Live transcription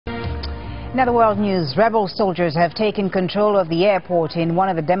In other world news, rebel soldiers have taken control of the airport in one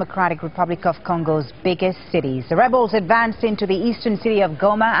of the Democratic Republic of Congo's biggest cities. The rebels advanced into the eastern city of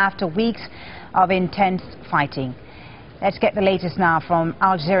Goma after weeks of intense fighting. Let's get the latest now from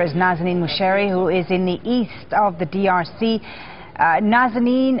Al Jazeera's Nazanin Mousheri, who is in the east of the DRC.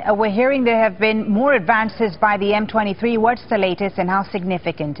 Nazanin, we're hearing there have been more advances by the M23. What's the latest and how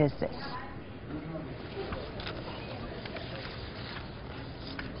significant is this?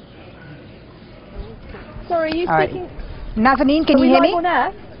 Sorry, are you speaking? Nazanin, can you hear me?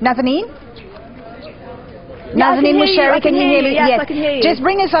 Nazanin? Nazanin Mousheri, can you hear me? Yes, I can hear you. Just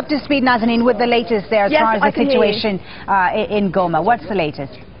bring us up to speed, Nazanin, with the latest there as far as the situation in Goma. What's the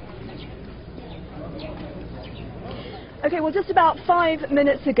latest? Okay, well, just about 5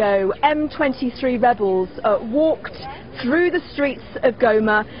 minutes ago, M23 rebels walked through the streets of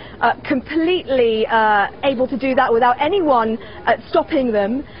Goma, completely able to do that without anyone stopping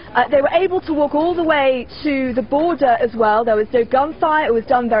them. They were able to walk all the way to the border as well. There was no gunfire. It was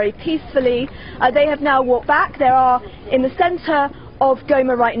done very peacefully. They have now walked back. They are in the center of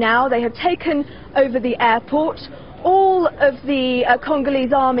Goma right now. They have taken over the airport. All of the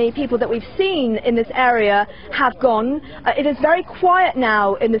Congolese army people that we've seen in this area have gone. It is very quiet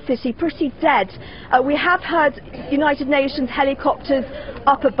now in the city, pretty dead. We have heard United Nations helicopters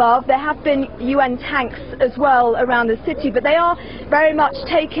up above. There have been UN tanks as well around the city, but they are very much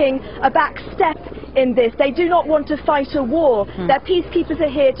taking a back step in this. They do not want to fight a war. Their peacekeepers are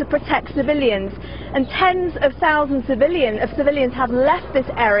here to protect civilians. And tens of thousands of civilians have left this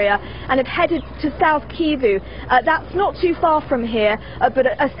area and have headed to South Kivu. That's not too far from here, but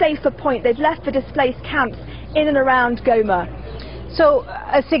a safer point. They've left the displaced camps in and around Goma. So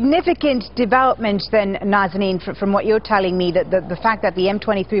a significant development then, Nazanin, from what you're telling me, that the fact that the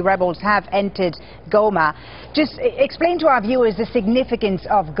M23 rebels have entered Goma. Just explain to our viewers the significance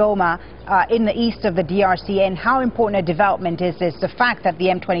of Goma in the east of the DRC and how important a development is this, the fact that the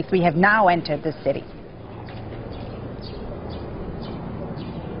M23 have now entered the city.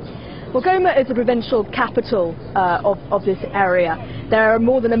 Well, Goma is the provincial capital of this area. There are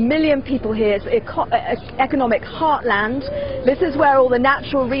more than 1 million people here. It's an economic heartland. This is where all the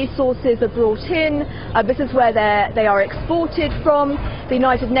natural resources are brought in. This is where they are exported from. The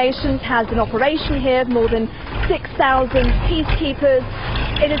United Nations has an operation here, more than 6,000 peacekeepers.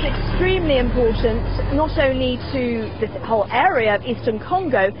 It is extremely important, not only to this whole area of eastern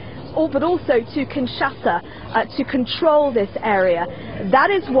Congo, but also to Kinshasa, to control this area.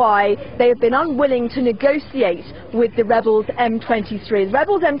 That is why they have been unwilling to negotiate with the rebels M23. The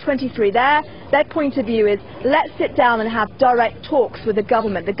rebels M23, their point of view is, let's sit down and have direct talks with the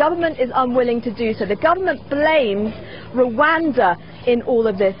government. The government is unwilling to do so. The government blames Rwanda in all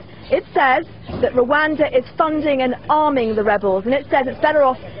of this. It says that Rwanda is funding and arming the rebels, and it says it's better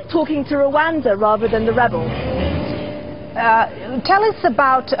off talking to Rwanda rather than the rebels. Tell us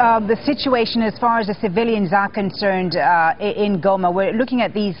about the situation as far as the civilians are concerned in Goma. We're looking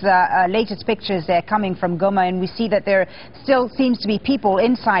at these latest pictures there coming from Goma, and we see that there still seems to be people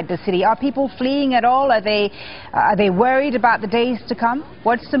inside the city. Are people fleeing at all? Are they worried about the days to come?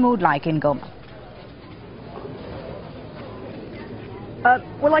 What's the mood like in Goma?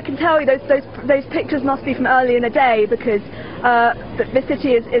 Well, I can tell you those pictures must be from early in the day, because the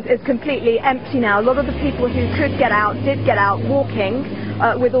city is completely empty now. A lot of the people who could get out did get out walking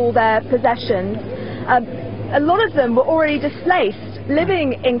with all their possessions. A lot of them were already displaced,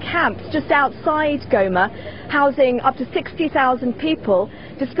 living in camps just outside Goma, housing up to 60,000 people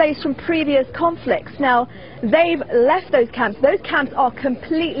displaced from previous conflicts. Now, they've left those camps. Those camps are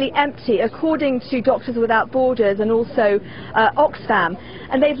completely empty, according to Doctors Without Borders and also Oxfam.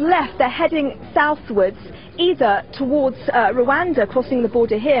 And they've left. They're heading southwards, either towards Rwanda, crossing the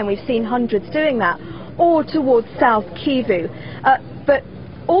border here, and we've seen hundreds doing that, or towards South Kivu. But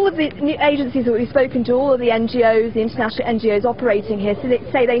all of the agencies that we've spoken to, all of the NGOs, the international NGOs operating here, so they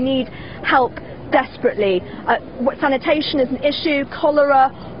say they need help desperately. Sanitation is an issue, cholera,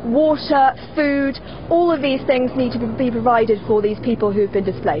 water, food, all of these things need to be provided for these people who've been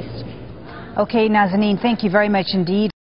displaced. Okay, Nazanin, thank you very much indeed.